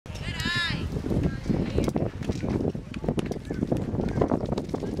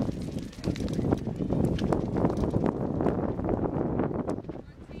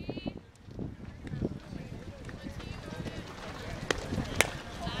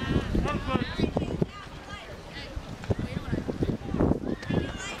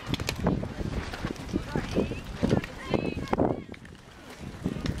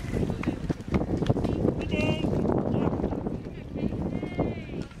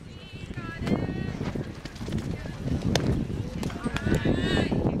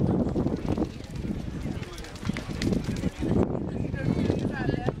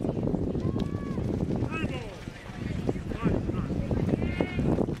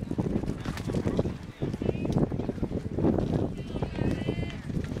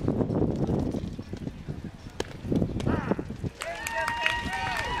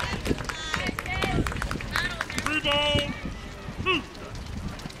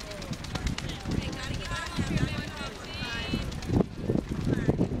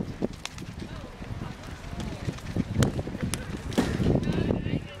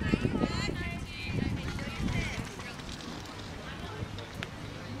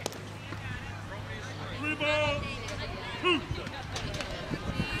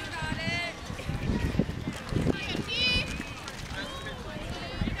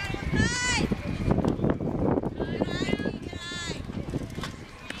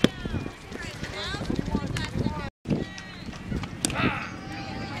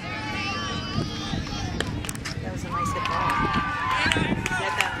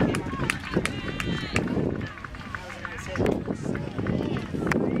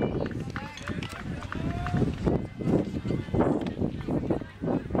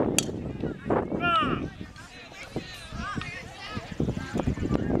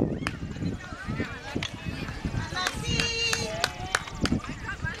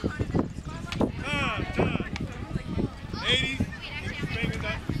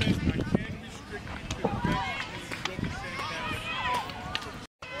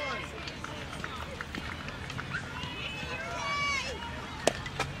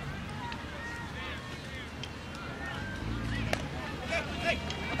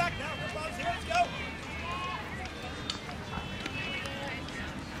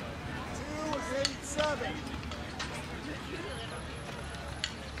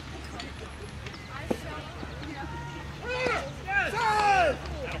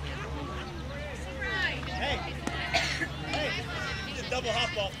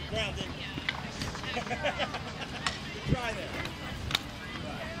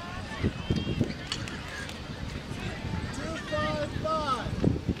Two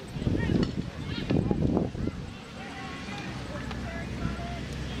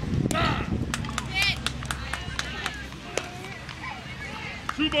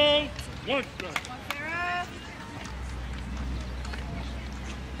balls, one strike.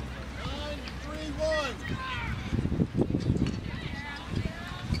 9-3-1.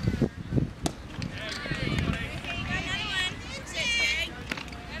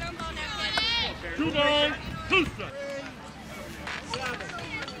 Two balls, two strikes. 7.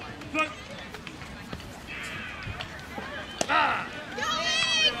 Ah!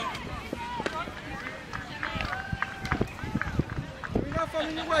 If you're not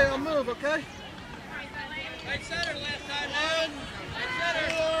in your way, I'll move, okay? Right center last time, 1, right center.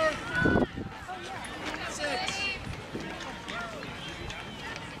 4, 6.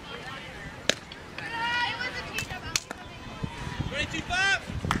 Ready, 2-5.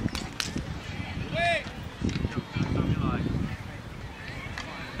 Wait.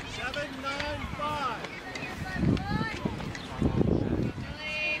 7, 9, 5.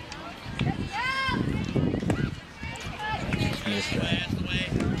 Missed that.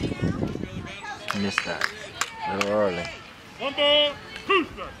 Missed that. A little early. One ball, two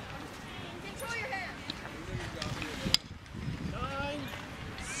strikes. 9,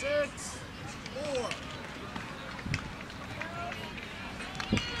 6, 4.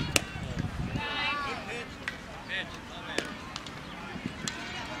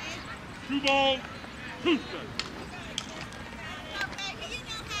 Two balls, two strikes.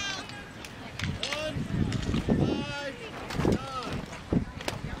 1, 5,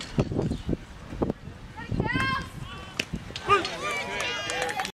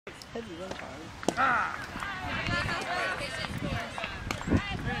 9.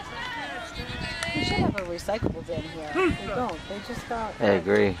 We should have a recyclable bin here. They don't. They just got I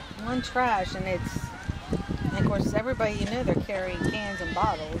agree. one trash, and it's. And of course, everybody you know they're carrying cans and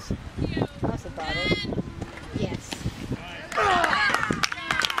bottles. Plastic bottles. Yes.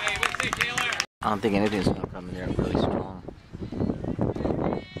 Hey, what do you say, Taylor? I don't think anything's gonna come in there really strong.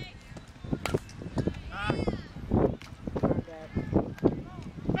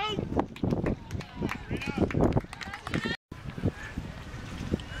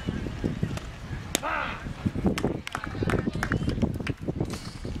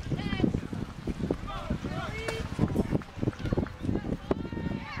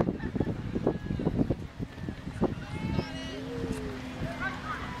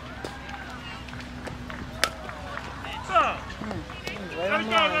 Let it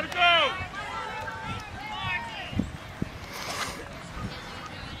go, let it go!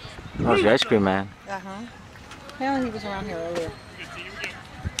 Oh, it's your ice cream man. Uh-huh. Well, he was around here earlier.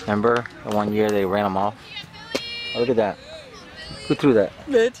 Remember the one year they ran him off? Oh, look at that. Who threw that?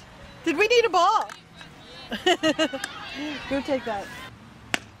 Mitch. Did we need a ball? Go take that.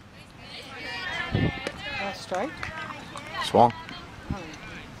 That strike? Swung. Oh, I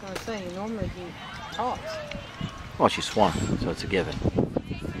was gonna say, normally he talks. Well, she swung, so it's a given.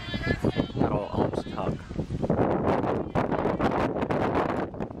 Not all umps talk.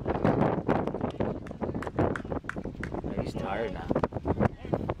 Yeah, he's tired now.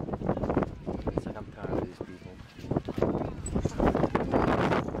 It's like I'm tired of these people.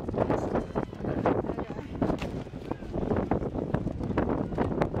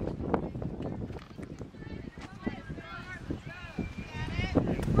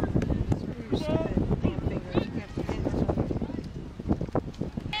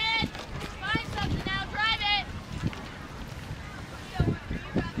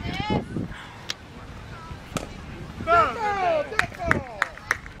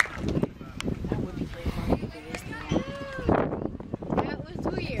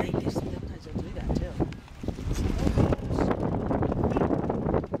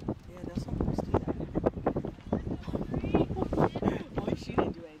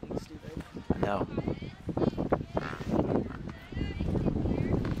 No.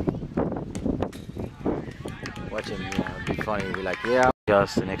 Watch him, it'd be funny. He'd be like, yeah, I'll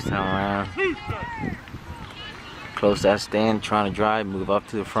adjust the next time around. Close that stand, trying to drive, move up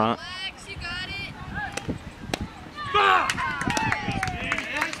to the front. You got it.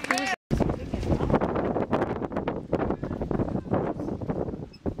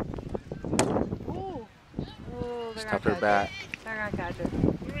 Stop her bat. I got you.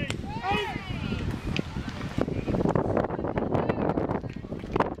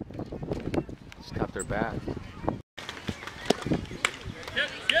 Stop their bat.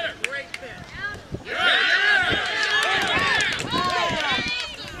 Get her! Great pitch.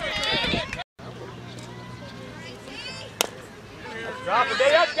 Drop it,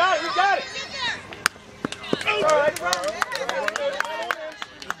 Dave. Got it. Good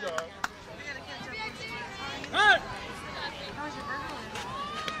job.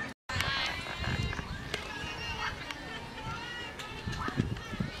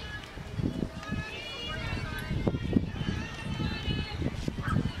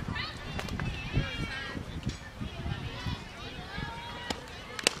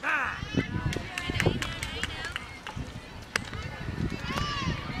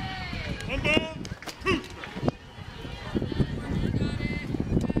 One ball, two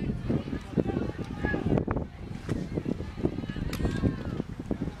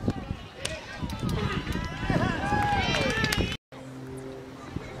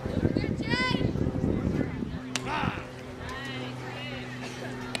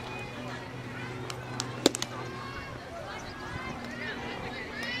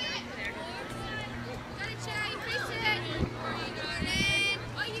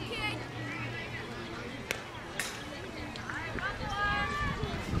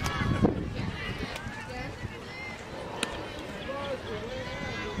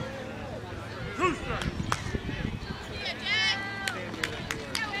strikes. Two strikes.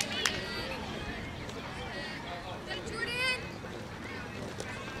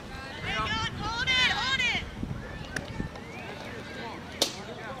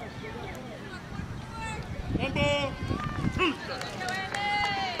 One ball, two strikes.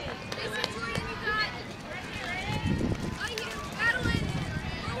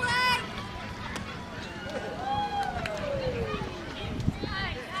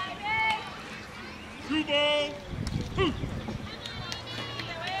 Two balls, two strikes.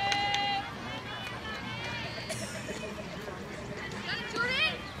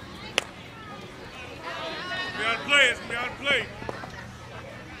 Be on play, it's be on play.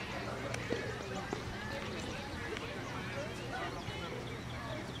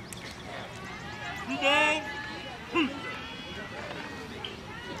 Two balls, two strikes.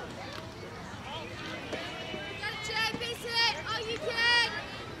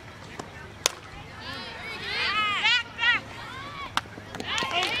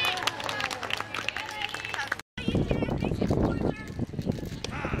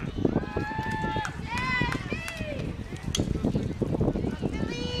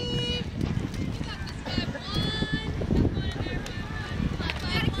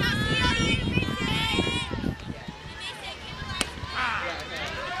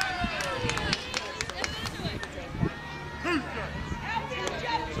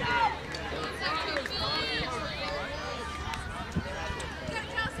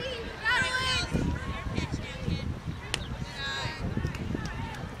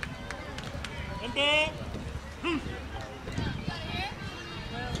 One ball, two strikes.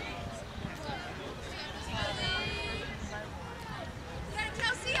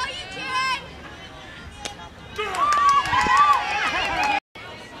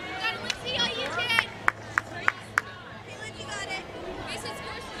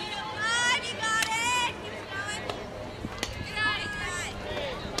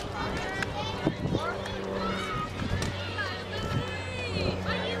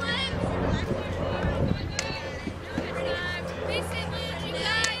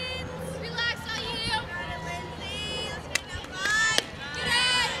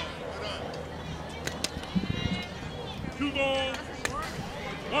 Two balls,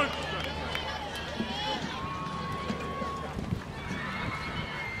 one strike.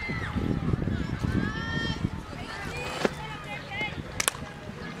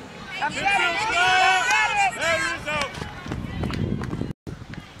 Infield stop. There it is out.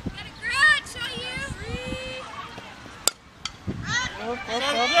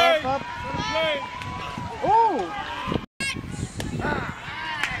 Up. Play. Oh!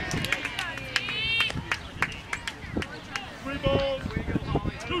 Three balls,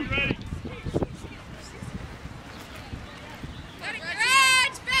 two ready.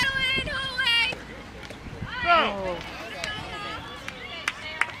 Go. Oh.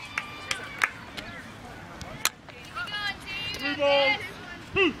 Three balls,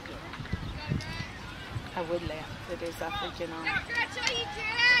 two strikes. I would laugh if there's that freaking on.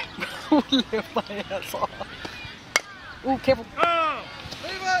 Lift my ass off. Ooh, careful. Go.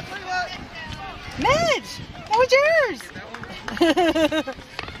 Midge! That was yours!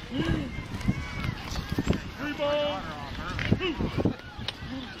 Three balls, two strikes.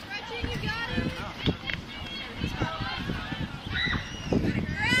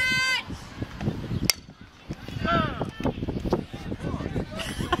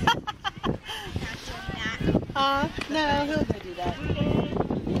 No, he'll go do that.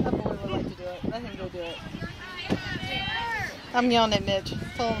 That boy would like to do it. Let him go do it. I'm yelling at Midge.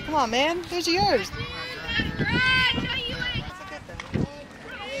 Tell him, come on, man. Those are yours.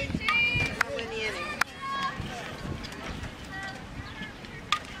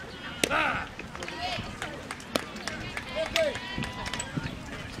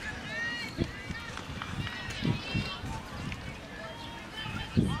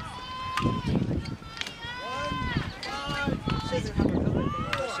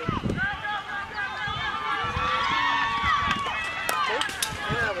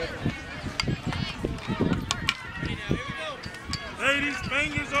 Ladies,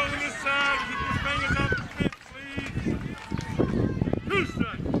 fingers over this side. Keep your fingers off the fence, please. 2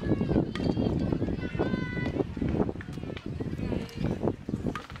 strikes.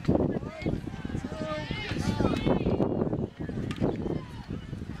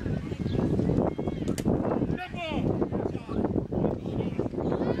 Step on.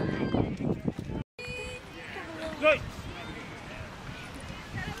 Strike.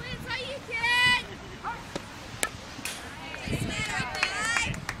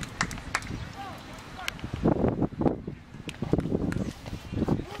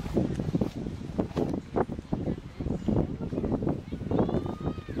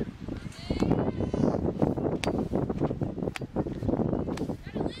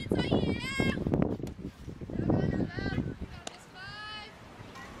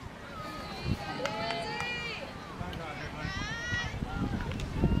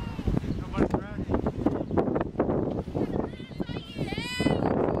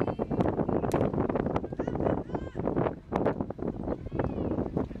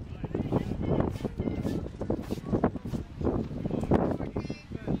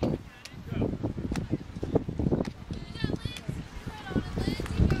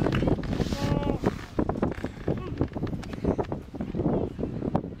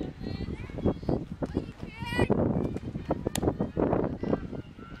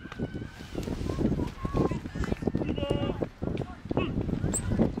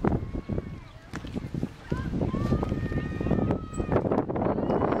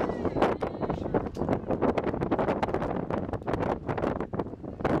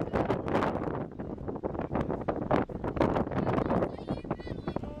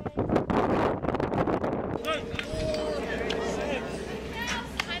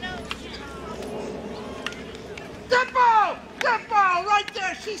 That ball right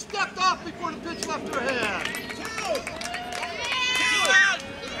there. She stepped off before the pitch left her hand.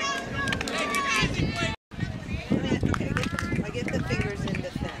 I get the fingers in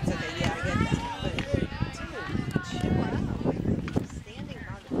defense. Okay, yeah, I get that. But, dude, chill out. Standing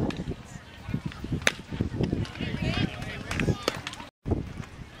on the fence.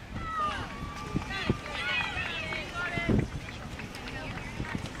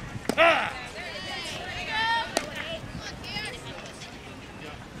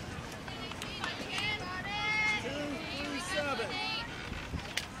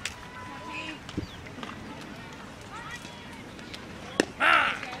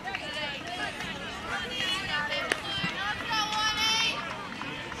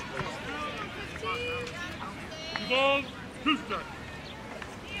 Balls, 2 strikes.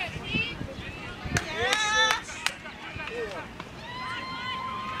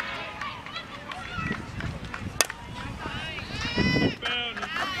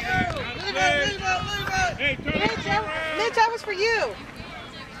 Hey, turn it around. Mitch, that was for you.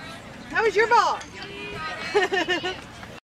 That was your ball.